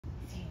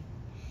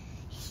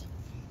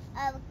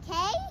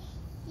Okay,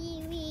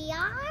 here we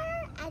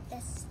are at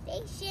the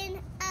station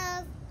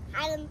of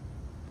Highland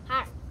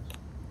Park.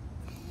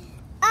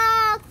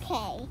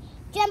 Okay,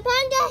 jump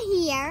onto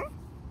here,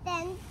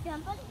 then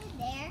jump onto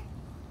there,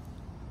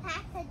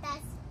 pass the bus,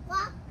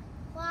 walk,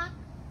 walk,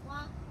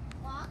 walk,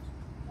 walk,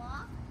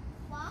 walk,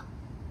 walk,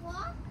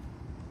 walk.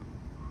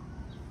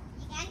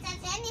 You can't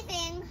touch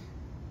anything.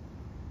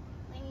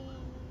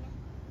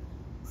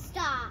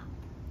 Stop.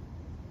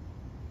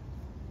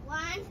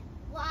 One,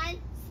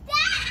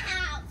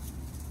 stop!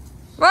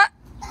 What?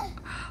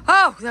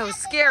 Oh, that was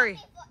scary.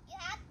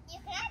 You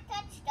cannot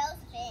touch those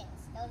things,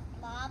 those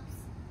blobs.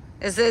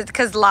 Is it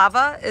because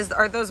lava?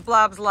 Are those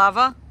blobs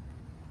lava?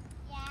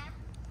 Yeah.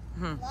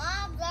 Hmm.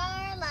 Blobs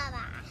are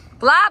lava.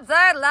 Blobs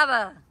are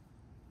lava.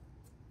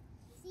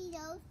 See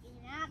those? You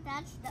cannot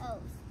touch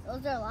those.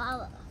 Those are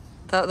lava.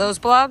 Those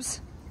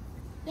blobs?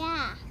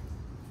 Yeah.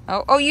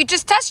 Oh, you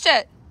just touched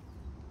it.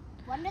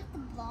 One of the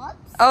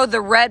blobs? Oh,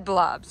 the red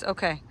blobs.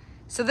 Okay.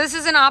 So this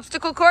is an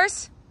obstacle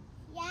course?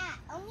 Yeah,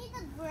 only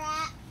the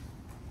brown.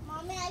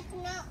 Mommy,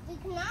 we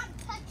cannot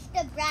touch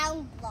the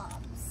brown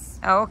blobs.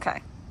 Oh,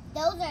 okay.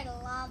 Those are the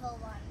lava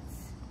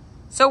ones.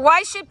 So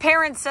why should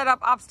parents set up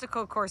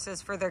obstacle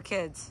courses for their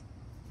kids?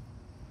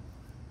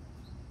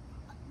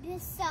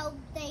 Just so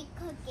they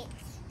could get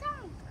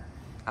stronger.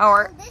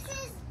 Or This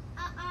is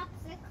an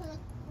obstacle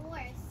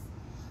course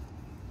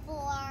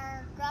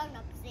for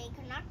grown-ups. They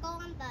cannot go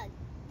on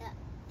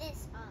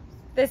this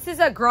obstacle. this is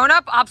a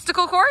grown-up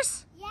obstacle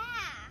course? Yeah.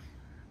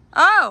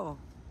 Oh.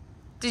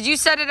 Did you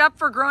set it up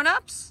for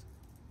grown-ups?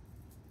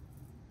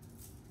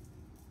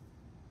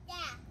 Yeah.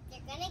 They're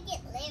gonna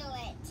get littler.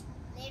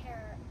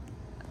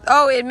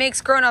 Oh, it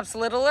makes grown-ups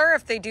littler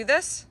if they do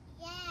this?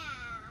 Yeah.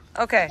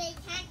 Okay. They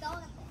can't go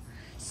on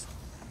this.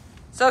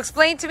 So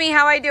explain to me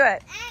how I do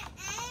it. And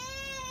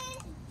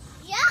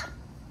jump.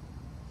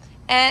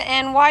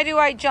 And why do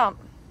I jump?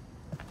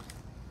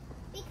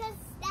 Because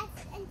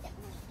that's an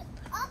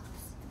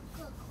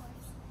obstacle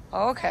course.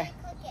 Oh, okay.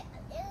 So you could get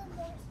a little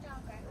more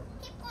stronger.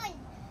 Keep going.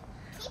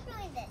 Keep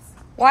doing this.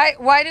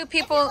 Why do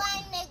people... If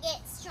you want to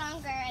get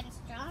stronger and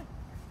stronger.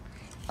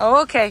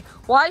 Oh, okay.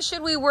 Why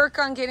should we work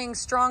on getting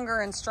stronger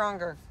and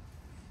stronger?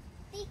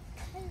 Because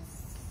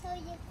so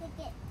you could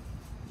get,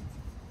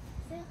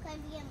 so you can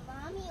be a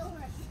mommy or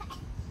a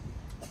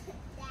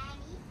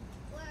daddy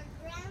or a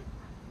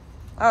grandpa.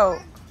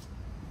 Oh.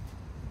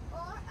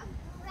 Or a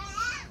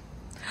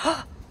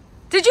grandpa.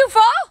 Did you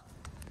fall?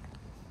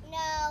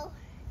 No.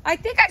 I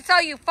think I saw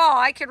you fall.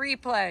 I could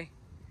replay.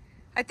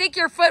 I think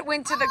your foot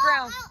went to the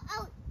ground.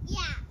 Oh, yeah.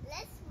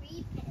 Let's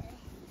replay.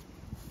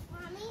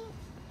 Mommy,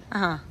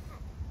 Uh-huh.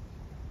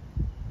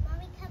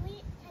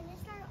 can you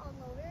start all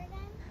over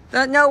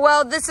again? No,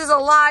 well, this is a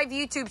live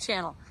YouTube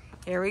channel.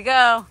 Here we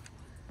go.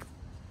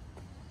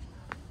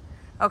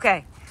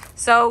 Okay.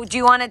 So, do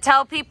you want to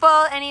tell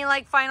people any,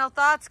 final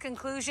thoughts,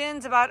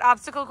 conclusions about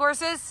obstacle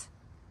courses?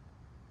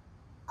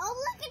 Oh,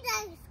 look at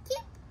that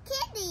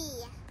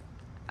kitty.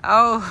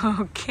 Oh,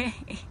 okay.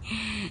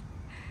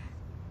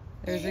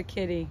 There's a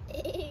kitty.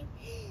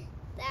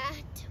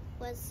 That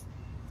was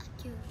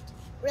a cute,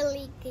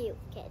 really cute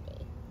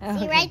kitty. Okay.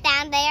 See right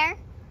down there?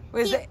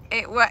 Was See-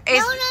 it what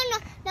is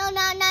No.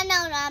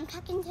 I'm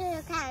talking to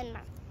the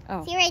camera.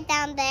 Oh. See right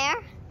down there?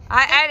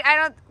 I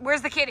don't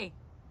where's the kitty?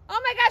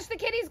 Oh my gosh, the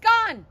kitty's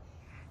gone.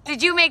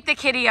 Did you make the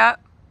kitty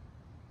up?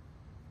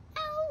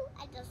 Oh,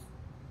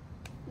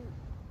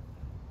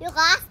 you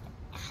lost?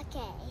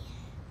 Okay.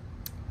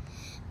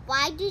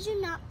 Why did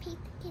you not feed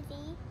the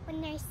kitty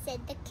when I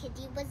said the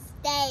kitty was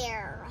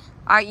there?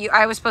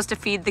 I was supposed to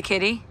feed the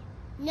kitty?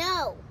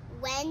 No.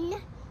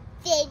 When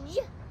did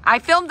you? I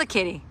filmed the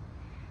kitty,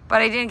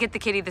 but I didn't get the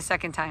kitty the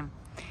second time.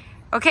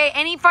 Okay,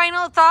 any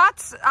final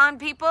thoughts on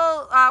people,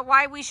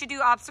 why we should do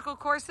obstacle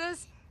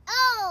courses?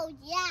 Oh,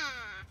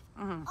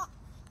 yeah. Mm-hmm.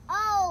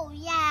 Oh,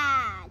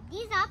 yeah.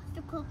 These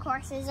obstacle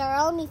courses are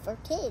only for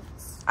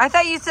kids. I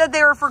thought you said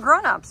they were for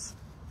grown-ups.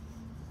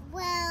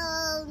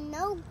 Well,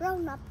 no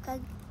grown-up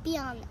could be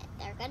on it.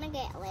 They're going to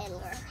get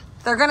littler.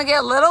 They're going to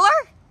get littler?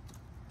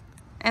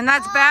 And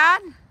that's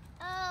bad?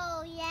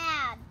 Oh,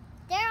 yeah.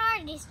 They're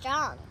already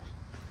strong.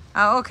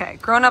 Oh, okay.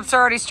 Grown-ups are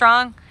already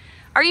strong?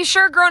 Are you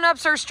sure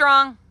grown-ups are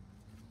strong?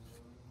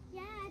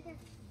 Yeah, they're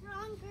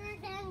stronger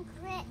than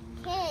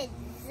kids.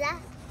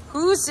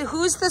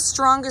 Who's the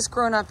strongest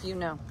grown-up you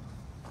know?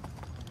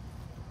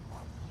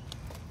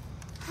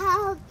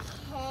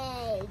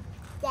 Okay,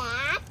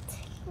 that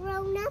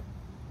grown-up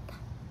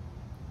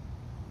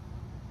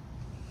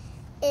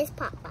is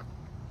Papa.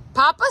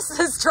 Papa's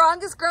the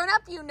strongest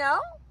grown-up you know?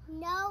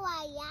 No,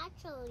 I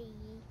actually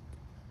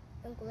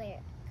Uncle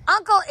Eric.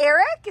 Uncle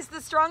Eric is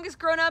the strongest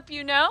grown-up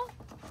you know?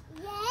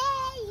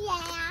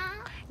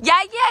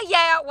 Yeah.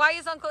 Yeah. Why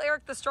is Uncle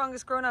Eric the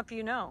strongest grown-up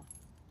you know?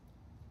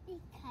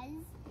 Because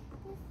he's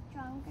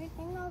stronger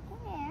than Uncle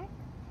Eric.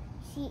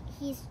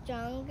 He's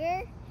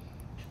stronger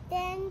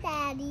than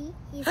Daddy.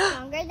 He's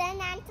stronger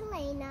than Aunt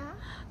Elena.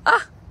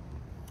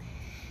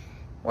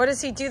 What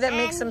does he do that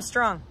makes him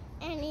strong?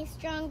 And he's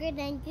stronger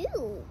than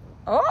you.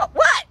 Oh,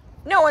 what?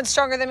 No one's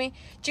stronger than me.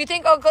 Do you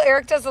think Uncle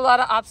Eric does a lot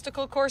of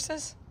obstacle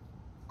courses?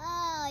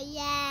 Oh,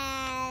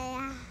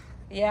 yeah.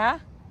 Yeah?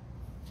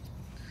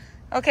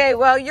 Okay,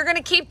 well, you're going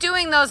to keep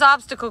doing those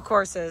obstacle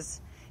courses.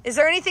 Is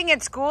there anything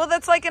at school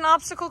that's like an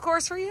obstacle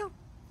course for you?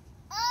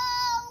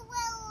 Oh,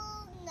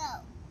 well,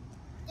 no.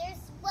 There's,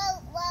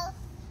 well,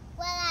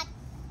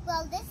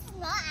 this is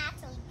not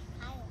actually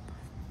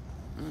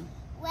Thailand.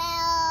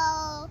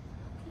 Well,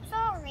 I'm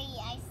sorry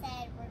I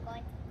said we're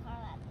going to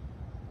Thailand.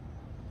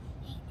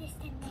 Make this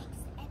the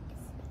next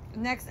episode.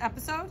 Next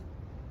episode?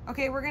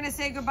 Okay, we're going to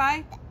say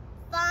goodbye.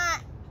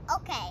 But,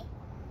 okay.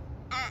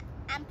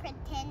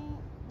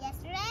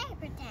 Yesterday I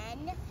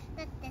pretend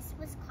that this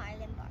was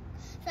Carlin Park.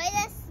 So I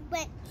just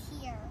went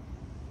here.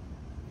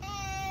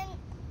 And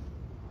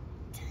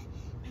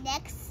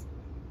next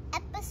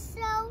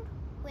episode,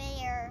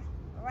 we're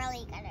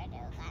really gonna do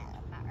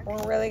Carlin Park.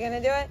 We're really going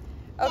to do it?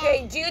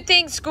 Okay, do you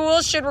think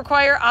schools should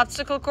require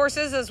obstacle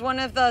courses as one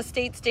of the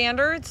state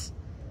standards?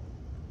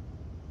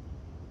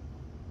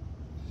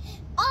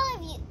 All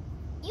of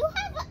you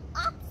have an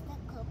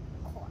obstacle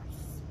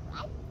course,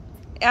 right?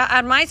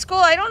 At my school,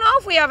 I don't know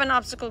if we have an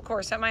obstacle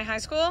course at my high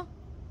school.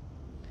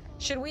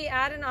 Should we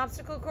add an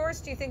obstacle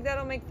course? Do you think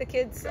that'll make the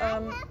kids... I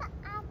have an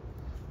obstacle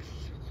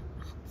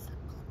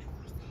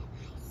course at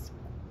my school.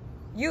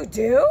 You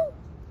do?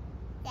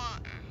 Yeah.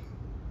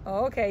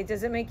 Oh, okay.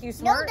 Does it make you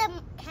smart? No,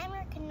 the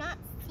camera cannot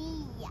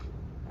see.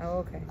 Oh,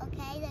 okay.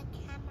 Okay, the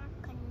camera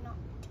cannot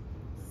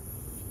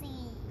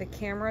see. The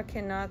camera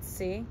cannot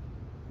see?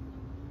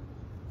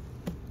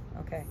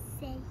 Okay.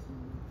 Say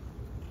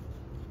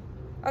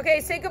Okay,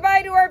 say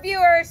goodbye to our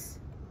viewers.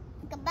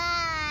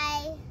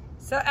 goodbye.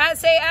 So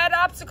add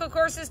obstacle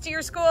courses to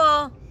your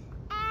school.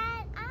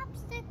 Add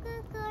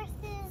obstacle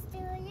courses to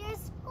your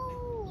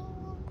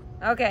school.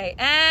 Okay,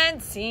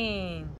 and scene.